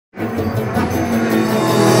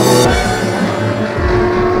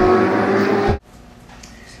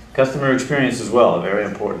Customer experience as well, a very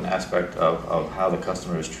important aspect of how the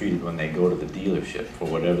customer is treated when they go to the dealership for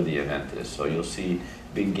whatever the event is. So you'll see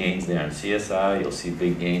big gains there in CSI, you'll see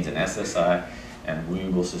big gains in SSI, and we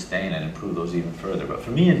will sustain and improve those even further. But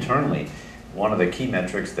for me internally, one of the key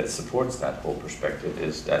metrics that supports that whole perspective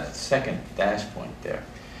is that second dash point there.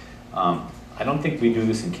 I don't think we do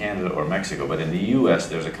this in Canada or Mexico, but in the US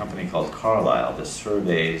there's a company called Carlisle that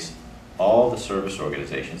surveys all the service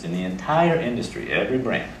organizations in the entire industry, every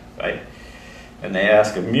brand, right? And they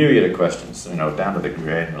ask a myriad of questions, you know, down to the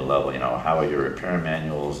granular level. You know, how are your repair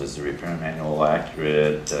manuals? Is the repair manual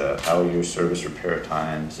accurate? How are your service repair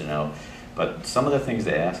times? You know, but some of the things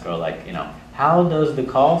they ask are like, you know, how does the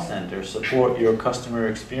call center support your customer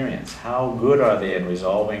experience? How good are they in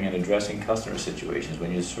resolving and addressing customer situations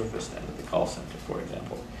when you surface them at the call center, for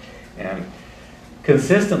example? And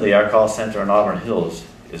consistently, our call center in Auburn Hills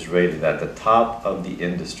is rated at the top of the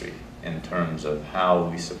industry in terms of how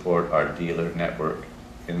we support our dealer network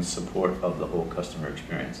in support of the whole customer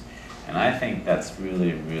experience. And I think that's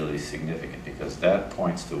really, really significant because that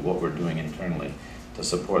points to what we're doing internally to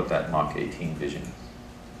support that Mach 18 vision.